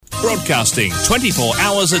Broadcasting 24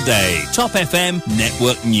 hours a day. Top FM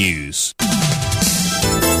Network News.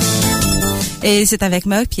 Et c'est avec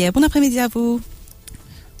Marc Pierre. Bon après-midi à vous.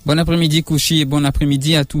 Bon après-midi Kouchi et bon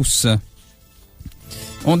après-midi à tous.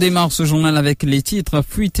 On démarre ce journal avec les titres.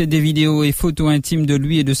 Fuite des vidéos et photos intimes de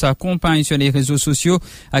lui et de sa compagne sur les réseaux sociaux.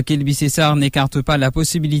 Akel Bissessar n'écarte pas la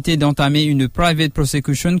possibilité d'entamer une private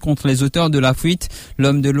prosecution contre les auteurs de la fuite.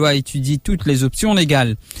 L'homme de loi étudie toutes les options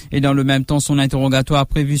légales. Et dans le même temps, son interrogatoire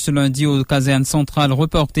prévu ce lundi aux casernes centrales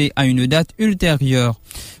reporté à une date ultérieure.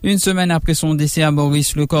 Une semaine après son décès à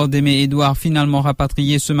Maurice, le corps d'Aimé Edouard finalement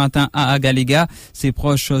rapatrié ce matin à Agaléga. Ses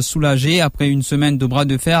proches soulagés après une semaine de bras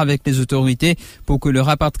de fer avec les autorités pour que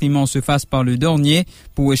le rapatriement se fasse par le Dornier.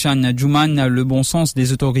 Pour Eshan Djouman, le bon sens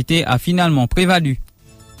des autorités a finalement prévalu.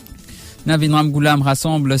 Navin Ramgoulam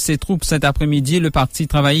rassemble ses troupes cet après-midi. Le Parti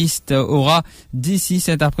travailliste aura d'ici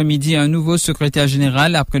cet après-midi un nouveau secrétaire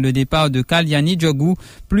général après le départ de Kalyani Djogou.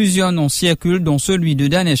 Plusieurs noms circulent, dont celui de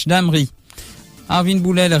Danesh Damri. Arvin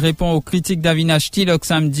Boulel répond aux critiques d'Avinash Tilok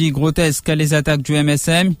samedi grotesques à les attaques du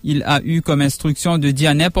MSM. Il a eu comme instruction de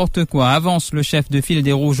dire n'importe quoi, avance le chef de file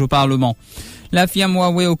des Rouges au Parlement. La firme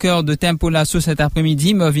Huawei au cœur de Tempo Lasso cet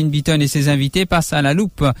après-midi. Mervyn Beaton et ses invités passent à la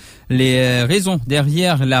loupe les raisons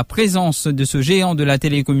derrière la présence de ce géant de la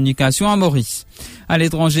télécommunication à Maurice. À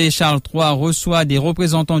l'étranger, Charles III reçoit des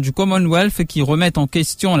représentants du Commonwealth qui remettent en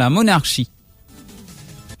question la monarchie.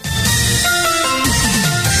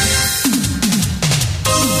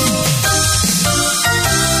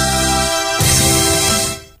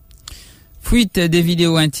 Fuite des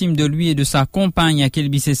vidéos intimes de lui et de sa compagne Akel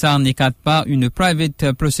Bissessar n'écarte pas une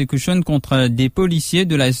private prosecution contre des policiers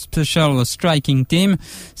de la Special Striking Team.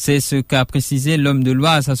 C'est ce qu'a précisé l'homme de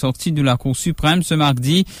loi à sa sortie de la Cour suprême ce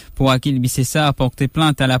mardi. Pour Akel Bissessar, porter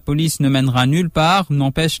plainte à la police ne mènera nulle part.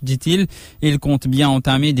 N'empêche, dit-il, il compte bien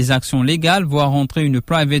entamer des actions légales, voire entrer une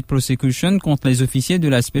private prosecution contre les officiers de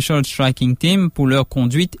la Special Striking Team pour leur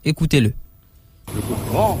conduite. Écoutez-le. Je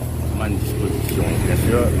comprends ma disposition, bien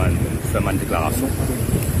sûr, faire ma déclaration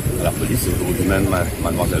à la police. Aujourd'hui même,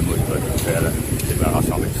 mademoiselle peut faire la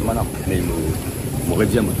déclaration avec ce madame. Mais il m'aurait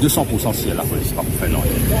dit 200% si la police pas pour faire non.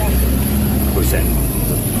 Qu'est-ce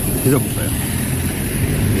que vous faire?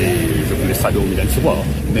 Et je voulais ça dormir dans le soir.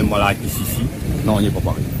 Même moi là, ici, non, il n'est pas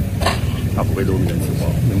pareil. Ça pourrait dormir dans le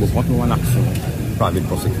soir. Mais moi, prendre en action, private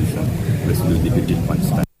prosecution, le député de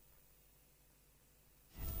Pakistan.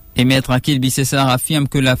 Et Maître Akel Bissessar affirme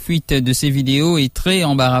que la fuite de ces vidéos est très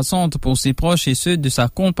embarrassante pour ses proches et ceux de sa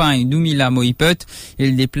compagne Doumila Moipet.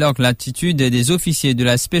 Il déplore l'attitude des officiers de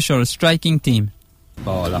la Special Striking Team.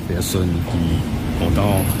 La personne qui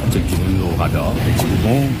entend nos radars, et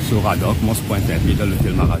bon, ce radar commence à pointer un peu dans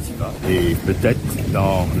lequel Marazika. Et peut-être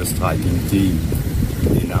dans le Striking Team,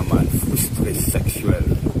 il y a un man frustré sexuel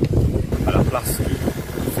à la place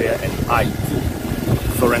de faire un IT,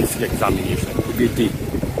 Forensic Examination, pour guetter.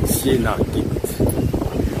 Si on a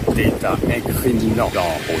des data incriminants dans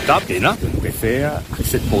le portable, je préfère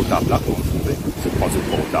cette portable-là qu'on trouve. Je prends ce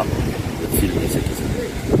portable, je filme ce qui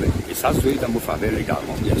se fait. Et ça, c'est dans mon faveur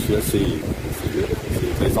également. Bien sûr,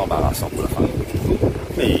 c'est très embarrassant pour la famille.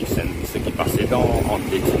 Mais c'est ce qui passait en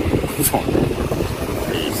décret.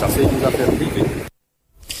 Et ça, c'est une affaire privée.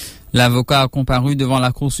 L'avocat a comparu devant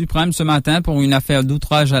la Cour suprême ce matin pour une affaire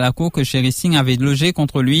d'outrage à la Cour que Sherry Singh avait logée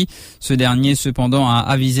contre lui. Ce dernier, cependant, a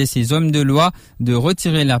avisé ses hommes de loi de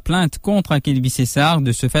retirer la plainte contre Akel Bissessar.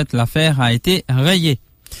 De ce fait, l'affaire a été rayée.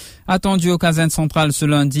 Attendu au caserne centrale ce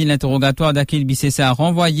lundi, l'interrogatoire d'Akel Bissessar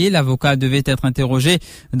renvoyé. L'avocat devait être interrogé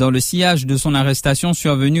dans le sillage de son arrestation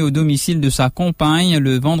survenue au domicile de sa compagne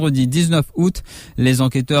le vendredi 19 août. Les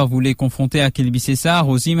enquêteurs voulaient confronter Akel Bissessar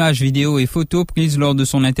aux images, vidéos et photos prises lors de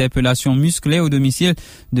son interpellation musclée au domicile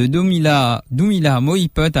de Doumila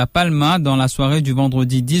Moipet à Palma dans la soirée du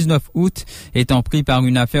vendredi 19 août. Étant pris par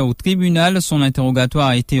une affaire au tribunal, son interrogatoire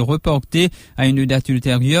a été reporté à une date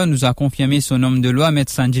ultérieure, nous a confirmé son homme de loi,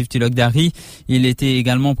 Maître Sanjeev Tilokdari. Il était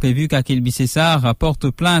également prévu qu'Akel Bissessar porte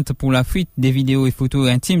plainte pour la fuite des vidéos et photos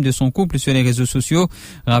intimes de son couple sur les réseaux sociaux.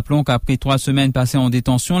 Rappelons qu'après 3 semaines passées en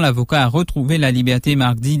détention, l'avocat a retrouvé la liberté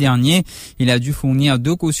mardi dernier. Il a dû fournir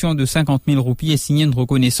 2 cautions de 50 000 roupies et signer une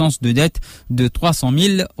reconnaissance de dette de 300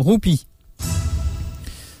 000 roupies.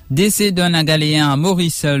 Décès d'un Agaléen à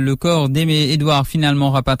Maurice, le corps d'Aimé Edouard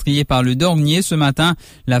finalement rapatrié par le Dornier ce matin.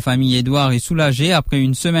 La famille Edouard est soulagée après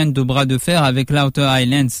une semaine de bras de fer avec l'Outer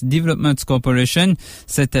Islands Development Corporation.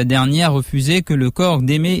 Cette dernière a refusé que le corps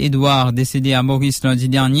d'Aimé Edouard, décédé à Maurice lundi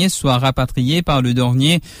dernier, soit rapatrié par le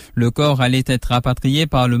Dornier. Le corps allait être rapatrié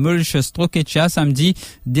par le Mauritius Trokecha samedi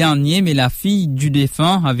dernier, mais la fille du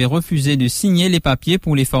défunt avait refusé de signer les papiers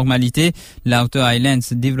pour les formalités. L'Outer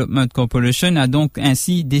Islands Development Corporation a donc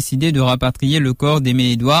ainsi décidé décidé de rapatrier le corps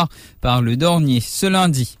d'Aimé Edouard par le Dornier ce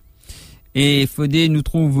lundi. Et Fodé nous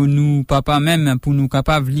trouve, nous, papa même, pour nous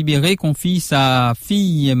capables libérer, confie sa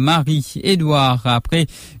fille Marie-Édouard. Après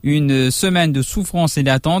une semaine de souffrance et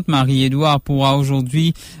d'attente, Marie-Édouard pourra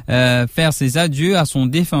aujourd'hui faire ses adieux à son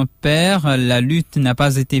défunt père. La lutte n'a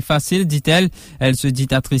pas été facile, dit-elle. Elle se dit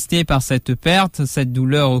attristée par cette perte. Cette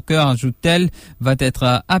douleur au cœur, ajoute-t-elle, va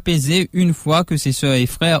être apaisée une fois que ses sœurs et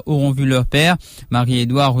frères auront vu leur père.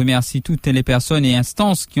 Marie-Édouard remercie toutes les personnes et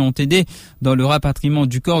instances qui ont aidé dans le rapatriement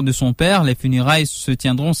du corps de son père. Les funérailles se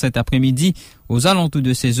tiendront cet après-midi aux alentours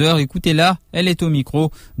de 16h. Écoutez-la, elle est au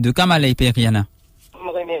micro de Kamala Periana. Je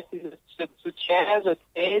remercie ce soutien,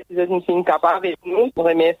 ils ont été capables avec nous. Je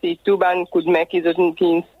remercie tout le coup de main qu'ils ont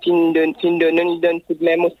donné coup de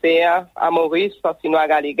main à Maurice, parce qu'il nous a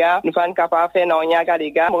Galéga. Nous sommes capables de faire rien à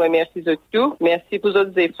Galéga. Je remercie tout. Merci pour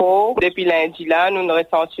vos efforts. Depuis lundi là, nous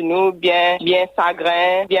ressentons bien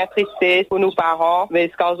chagrin, bien tristesse pour nos parents.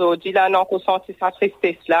 Mais qu'aujourd'hui là, nous avons ressenti sa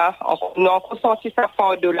tristesse là. Nous avons ressenti sa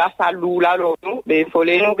fardeau là, sa lourd là, nous. Mais il faut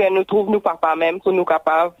nous trouver nos papas même pour nous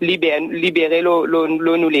capables de libérer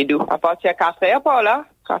nous les deux. À partir de 4h par là.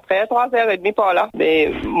 4h, 3h30 par là.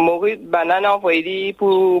 Mais Maurice, Banane a envoyé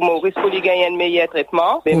pour Maurice pour lui gagner un meilleur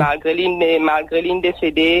traitement. Mais malgré l'une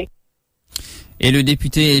décédée. Et le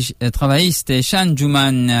député travailliste Chan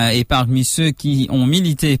Jouman est parmi ceux qui ont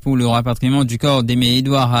milité pour le rapatriement du corps d'Aimé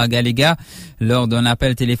Edouard à Galéga. Lors d'un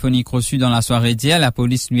appel téléphonique reçu dans la soirée d'hier, la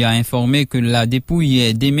police lui a informé que la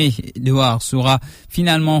dépouille d'Aimé Edouard sera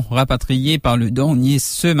finalement rapatriée par le Dornier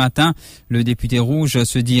ce matin. Le député rouge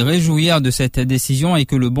se dit réjouir de cette décision et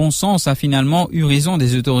que le bon sens a finalement eu raison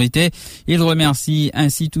des autorités. Il remercie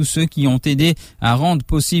ainsi tous ceux qui ont aidé à rendre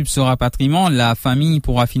possible ce rapatriement. La famille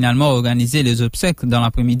pourra finalement organiser les obsèques dans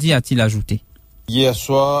l'après-midi, a-t-il ajouté. Hier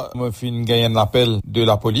soir, me fin gagné un appel de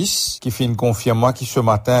la police qui fin confirmer que ce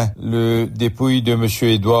matin, le dépouille de monsieur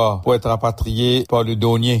Edouard pour être rapatrié par le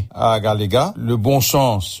Dornier à Galéga. Le bon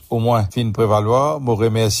sens, au moins, fin prévaloir. Me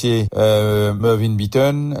remercier Mervyn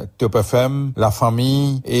Beaton, Top FM, la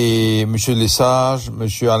famille et monsieur Lesage,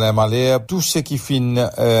 monsieur Alain Malherbe, tous ceux qui fin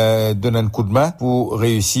donnent un coup de main pour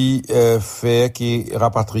réussir faire qui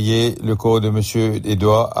rapatrier le corps de monsieur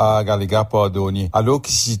Edouard à Galéga par le Dornier. Alors que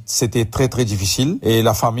c'était très très difficile. Et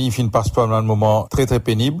la famille passe par un moment très très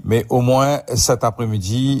pénible, mais au moins cet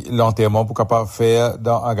après-midi, l'enterrement pour capable faire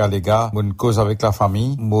dans Galéga, une cause avec la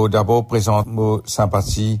famille. Moi d'abord présente mon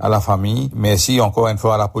sympathie à la famille. Merci encore une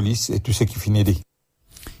fois à la police et tous ceux qui finissent aider.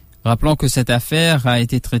 Rappelons que cette affaire a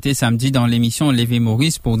été traitée samedi dans l'émission Lévé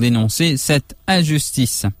Maurice pour dénoncer cette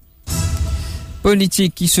injustice.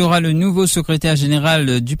 Politique, qui sera le nouveau secrétaire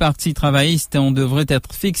général du Parti travailliste, on devrait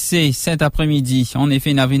être fixé cet après-midi. En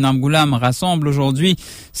effet, Navin Ramgoolam rassemble aujourd'hui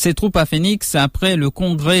ses troupes à Phoenix après le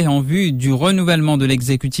congrès en vue du renouvellement de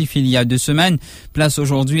l'exécutif il y a 2 semaines. Place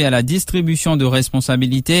aujourd'hui à la distribution de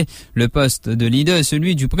responsabilités. Le poste de leader et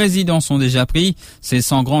celui du président sont déjà pris. C'est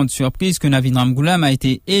sans grande surprise que Navin Ramgoolam a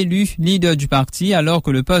été élu leader du parti alors que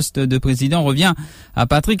le poste de président revient à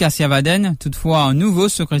Patrick Assiavaden. Toutefois, un nouveau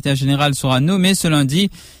secrétaire général sera nommé ce lundi,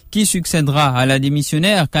 qui succédera à la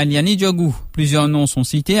démissionnaire Kalyani Djogou. Plusieurs noms sont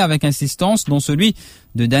cités avec insistance, dont celui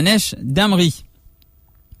de Danesh Damri.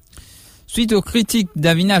 Suite aux critiques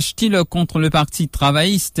d'Avinash Tilok contre le parti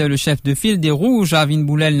travailliste, le chef de file des Rouges, Arvind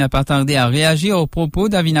Boulel, n'a pas tardé à réagir aux propos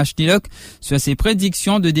d'Avinash Tilok sur ses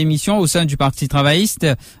prédictions de démission au sein du parti travailliste.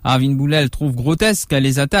 Arvind Boulel trouve grotesques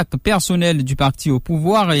les attaques personnelles du parti au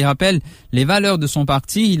pouvoir et rappelle les valeurs de son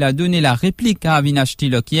parti. Il a donné la réplique à Avinash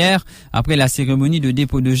Tilok hier, après la cérémonie de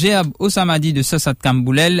dépôt de gerbe au samedi de Sassat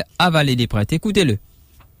Kamboulel à Vallée des Prêtres. Écoutez-le.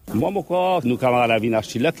 Moi, mon corps, nous, camarades Avinash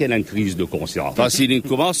Tilok, il y a une crise de conscience. Parce qu'il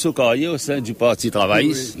commence à carrier au sein du Parti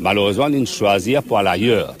travailliste. Malheureusement, nous choisir pour aller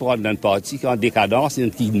ailleurs. Pour aller dans un parti qui est en décadence et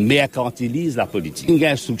qui mercantilise la politique. Il y a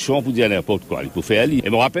une instruction pour dire n'importe quoi. Il peut faire lire. Et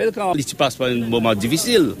je me rappelle quand il passe par un moment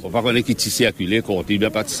difficile. On va connaître qui circuler, qu'on bien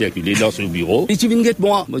pas circuler dans son bureau. Et tu viens de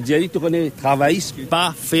moi. Je dis, tu connais, travailliste,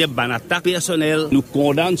 pas faire une attaque personnelle. Nous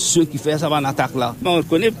condamnons ceux qui font cette attaque là. On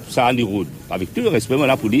connaît ça en route. Avec tout le respect, on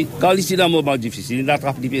l'a pour dire. Quand il est dans un moment difficile, il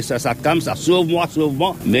attrape ça calme, ça sauve-moi.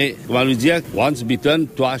 Mais, comment nous dire, once bitten,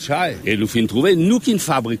 twice shy. Et nous finissons trouver, nous qui ne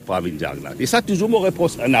fabriquons pas Avin Jagla. Et ça, toujours, mon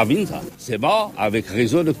réponse à Navin, ça. C'est bon, avec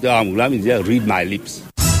raison, Dr. Ramgoolam, il dit, read my lips.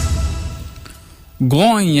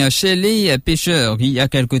 Grogne chez les pêcheurs. Il y a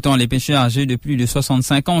quelque temps, les pêcheurs âgés de plus de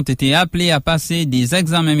 65 ans ont été appelés à passer des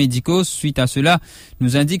examens médicaux. Suite à cela,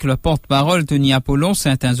 nous indique le porte-parole Tony Apollon,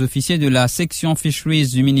 certains officiers de la section Fisheries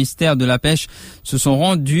du ministère de la Pêche se sont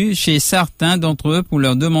rendus chez certains d'entre eux pour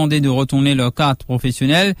leur demander de retourner leur carte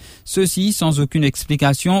professionnelle. Ceci sans aucune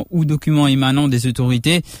explication ou document émanant des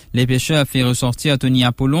autorités. Les pêcheurs, fait ressortir Tony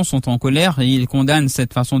Apollon, sont en colère et ils condamnent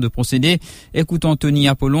cette façon de procéder. Écoutons Tony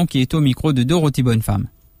Apollon qui est au micro de Dorothy Bonnefemme.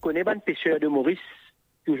 On connaît un pêcheur de Maurice,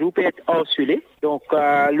 toujours peut être harcelé. Donc,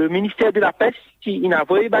 le ministère de la Pêche, il a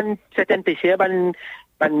envoyé certains pêcheurs,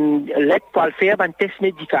 lettre pour le faire, un test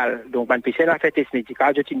médical. Donc, un pêcheur a fait test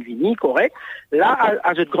médical, je suis venu, correct. Là,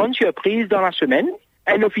 à cette grande surprise, dans la semaine,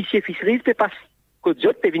 un officier fisheries peut passer côte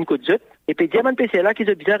zot, peut venir côte zot, et peut dire un pêcheur là qu'ils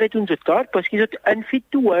ont besoin de retourner cette carte parce qu'ils ont un fit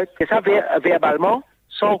to work. C'est ça, verbalement,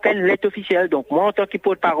 sans aucune lettre officielle. Donc, moi, en tant que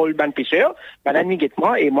porte-parole d'un pêcheur,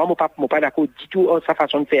 moi, et moi, je pas d'accord du tout à sa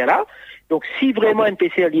façon de faire là. Donc, si vraiment un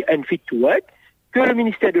pêcheur dit un fit to work, que le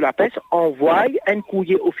ministère de la Pêche envoie un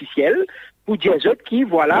courrier officiel pour dire aux autres qui,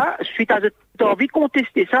 voilà, suite à tu as envie de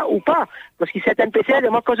contester ça ou pas. Parce que certains pêcheurs,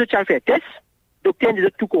 moi, quand je tiens à faire test, d'obtenir des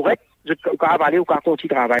autres tout correct, je peux avaler ou continuer de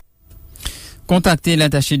travailler. Contacté,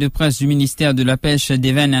 l'attaché de presse du ministère de la Pêche,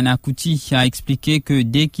 Deven Anakouti, a expliqué que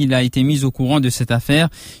dès qu'il a été mis au courant de cette affaire,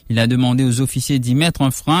 il a demandé aux officiers d'y mettre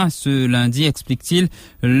un frein. Ce lundi, explique-t-il,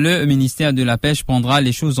 le ministère de la Pêche prendra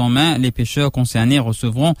les choses en main. Les pêcheurs concernés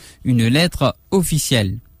recevront une lettre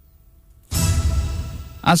officielle.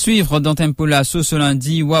 À suivre dans Tempo Lasso ce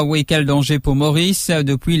lundi, Huawei, quel danger pour Maurice?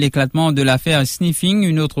 Depuis l'éclatement de l'affaire Sniffing,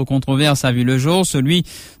 une autre controverse a vu le jour, celui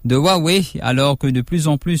de Huawei, alors que de plus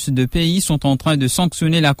en plus de pays sont en train de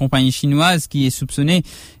sanctionner la compagnie chinoise qui est soupçonnée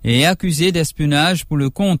et accusée d'espionnage pour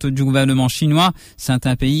le compte du gouvernement chinois.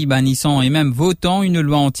 Certains pays bannissant et même votant une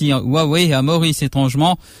loi anti-Huawei. À Maurice,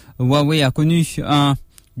 étrangement, Huawei a connu un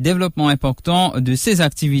développement important de ses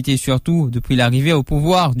activités, surtout depuis l'arrivée au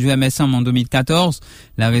pouvoir du MSM en 2014.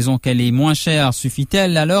 La raison qu'elle est moins chère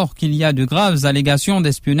suffit-elle alors qu'il y a de graves allégations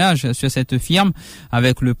d'espionnage sur cette firme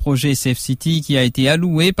avec le projet Safe City qui a été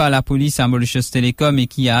alloué par la police à Mauritius Telecom et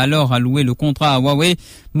qui a alors alloué le contrat à Huawei?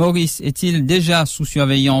 Maurice est-il déjà sous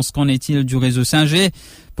surveillance? Qu'en est-il du réseau 5G?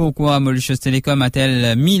 Pourquoi Mauritius Telecom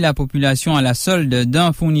a-t-elle mis la population à la solde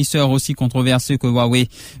d'un fournisseur aussi controversé que Huawei?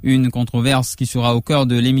 Une controverse qui sera au cœur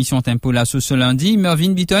de l'émission Tempo Lasso ce lundi.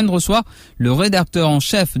 Mervyn Beaton reçoit le rédacteur en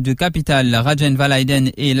chef de Capital, Rajen Valaiden,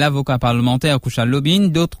 et l'avocat parlementaire Kushal Lobin.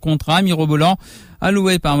 D'autres contrats mirobolants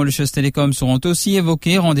alloués par Mauritius Telecom seront aussi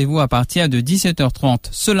évoqués. Rendez-vous à partir de 17h30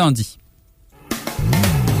 ce lundi.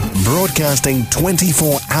 Broadcasting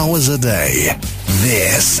 24 hours a day.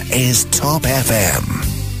 This is Top FM.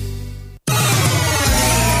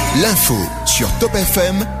 L'info sur Top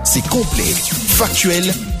FM, c'est complet, factuel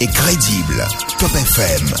et crédible. Top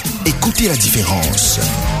FM, écoutez la différence.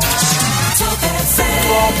 Top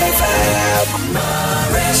FM,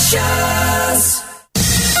 Mauritius.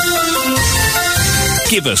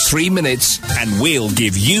 Give us 3 minutes and we'll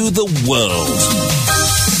give you the world.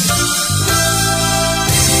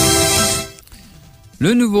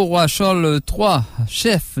 Le nouveau roi Charles III,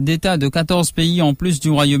 chef d'État de 14 pays en plus du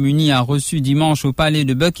Royaume-Uni, a reçu dimanche au palais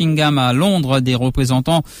de Buckingham à Londres des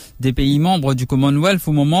représentants des pays membres du Commonwealth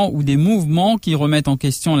au moment où des mouvements qui remettent en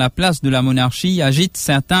question la place de la monarchie agitent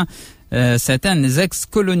certaines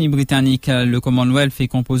ex-colonies britanniques. Le Commonwealth est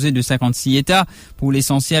composé de 56 États, pour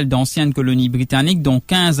l'essentiel d'anciennes colonies britanniques, dont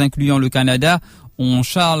 15 incluant le Canada, ont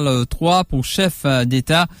Charles III pour chef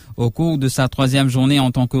d'État. Au cours de sa 3e journée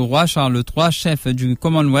en tant que roi, Charles III, chef du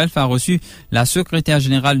Commonwealth, a reçu la secrétaire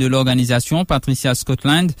générale de l'organisation, Patricia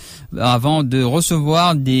Scotland, avant de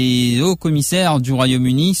recevoir des hauts commissaires du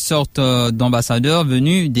Royaume-Uni, sorte d'ambassadeurs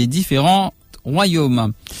venus des différents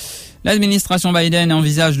royaumes. L'administration Biden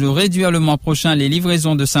envisage de réduire le mois prochain les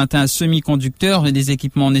livraisons de certains semi-conducteurs et des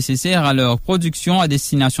équipements nécessaires à leur production à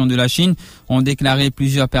destination de la Chine, ont déclaré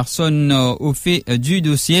plusieurs personnes au fait du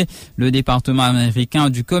dossier. Le département américain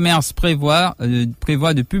du commerce prévoit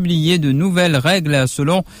de publier de nouvelles règles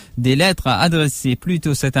selon des lettres adressées plus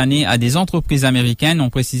tôt cette année à des entreprises américaines, ont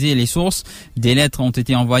précisé les sources. Des lettres ont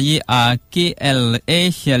été envoyées à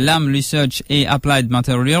KLA, Lam Research et Applied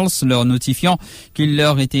Materials, leur notifiant qu'il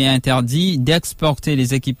leur était interdit d'exporter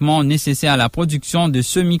les équipements nécessaires à la production de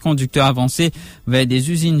semi-conducteurs avancés vers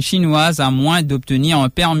des usines chinoises à moins d'obtenir un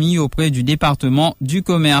permis auprès du département du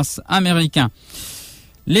commerce américain.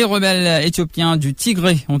 Les rebelles éthiopiens du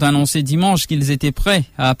Tigré ont annoncé dimanche qu'ils étaient prêts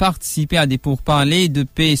à participer à des pourparlers de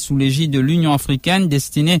paix sous l'égide de l'Union africaine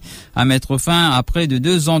destinés à mettre fin à près de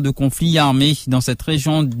 2 ans de conflits armés dans cette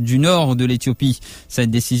région du nord de l'Éthiopie. Cette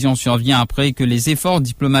décision survient après que les efforts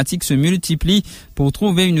diplomatiques se multiplient pour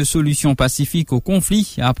trouver une solution pacifique au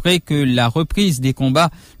conflit, après que la reprise des combats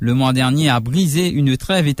le mois dernier a brisé une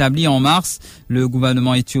trêve établie en mars. Le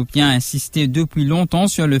gouvernement éthiopien a insisté depuis longtemps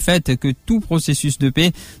sur le fait que tout processus de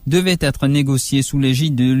paix devait être négocié sous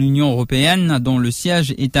l'égide de l'Union européenne, dont le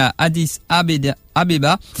siège est à Addis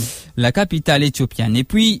Abeba, la capitale éthiopienne. Et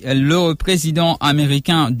puis, le président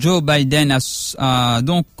américain Joe Biden a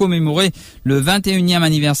donc commémoré le 21e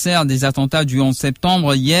anniversaire des attentats du 11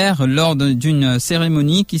 septembre hier lors d'une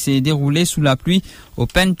cérémonie qui s'est déroulée sous la pluie au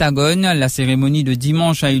Pentagone. La cérémonie de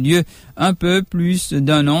dimanche a eu lieu un peu plus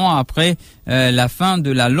d'1 an après la fin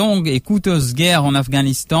de la longue et coûteuse guerre en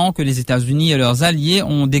Afghanistan que les États-Unis et leurs alliés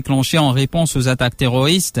ont déclenchée en réponse aux attaques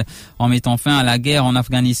terroristes. En mettant fin à la guerre en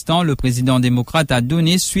Afghanistan, le président démocrate a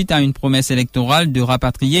donné suite à une promesse électorale de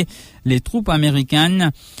rapatrier les troupes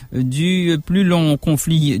américaines du plus long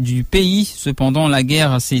conflit du pays. Cependant, la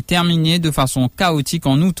guerre s'est terminée de façon chaotique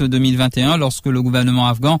en août 2021 lorsque le gouvernement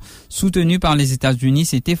afghan, soutenu par les États-Unis,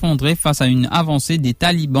 s'est effondré face à une avancée des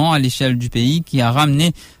talibans à l'échelle du pays qui a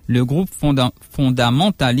ramené le groupe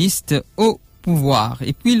fondamentaliste au pouvoir.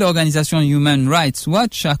 Et puis l'organisation Human Rights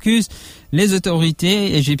Watch accuse les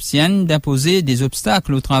autorités égyptiennes d'imposer des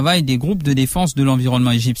obstacles au travail des groupes de défense de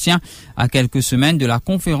l'environnement égyptien à quelques semaines de la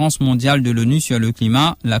conférence mondiale de l'ONU sur le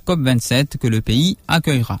climat, la COP27, que le pays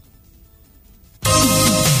accueillera.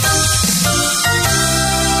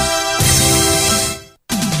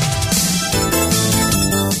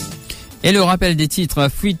 Et le rappel des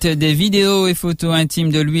titres, fuite des vidéos et photos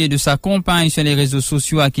intimes de lui et de sa compagne sur les réseaux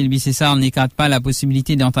sociaux. Akil Bissessar n'écarte pas la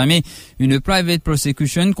possibilité d'entamer une private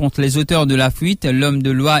prosecution contre les auteurs de la fuite. L'homme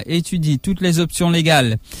de loi étudie toutes les options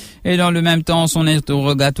légales. Et dans le même temps, son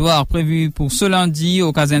interrogatoire prévu pour ce lundi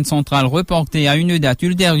au caserne centrale reporté à une date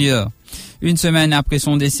ultérieure. Une semaine après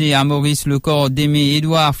son décès à Maurice, le corps d'Aimé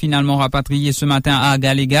Edouard, finalement rapatrié ce matin à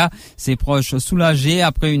Galéga. Ses proches soulagés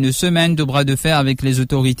après une semaine de bras de fer avec les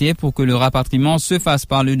autorités pour que le rapatriement se fasse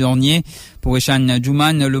par le dernier. Pour Eshan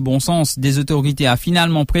Djouman, le bon sens des autorités a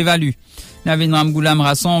finalement prévalu. Navin Ramgoulam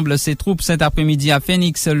rassemble ses troupes cet après-midi à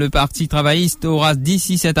Phoenix. Le parti travailliste aura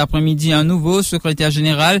d'ici cet après-midi un nouveau secrétaire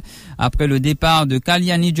général après le départ de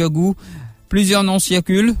Kalyani Djogou. Plusieurs noms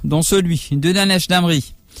circulent, dont celui de Danesh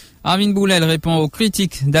Damri. Arvin Boulel répond aux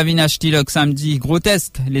critiques d'Avinash Tilok samedi.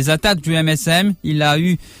 Grotesque, les attaques du MSM. Il a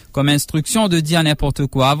eu comme instruction de dire n'importe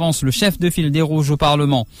quoi, avance le chef de file des Rouges au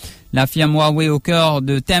Parlement. La firme Huawei au cœur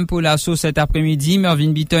de Tempo Lasso cet après-midi.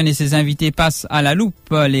 Mervyn Beaton et ses invités passent à la loupe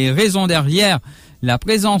les raisons derrière la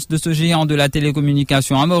présence de ce géant de la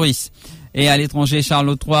télécommunication à Maurice. Et à l'étranger,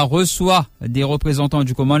 Charles III reçoit des représentants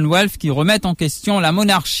du Commonwealth qui remettent en question la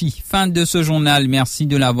monarchie. Fin de ce journal. Merci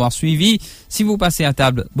de l'avoir suivi. Si vous passez à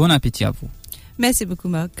table, bon appétit à vous. Merci beaucoup,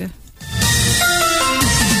 Moc.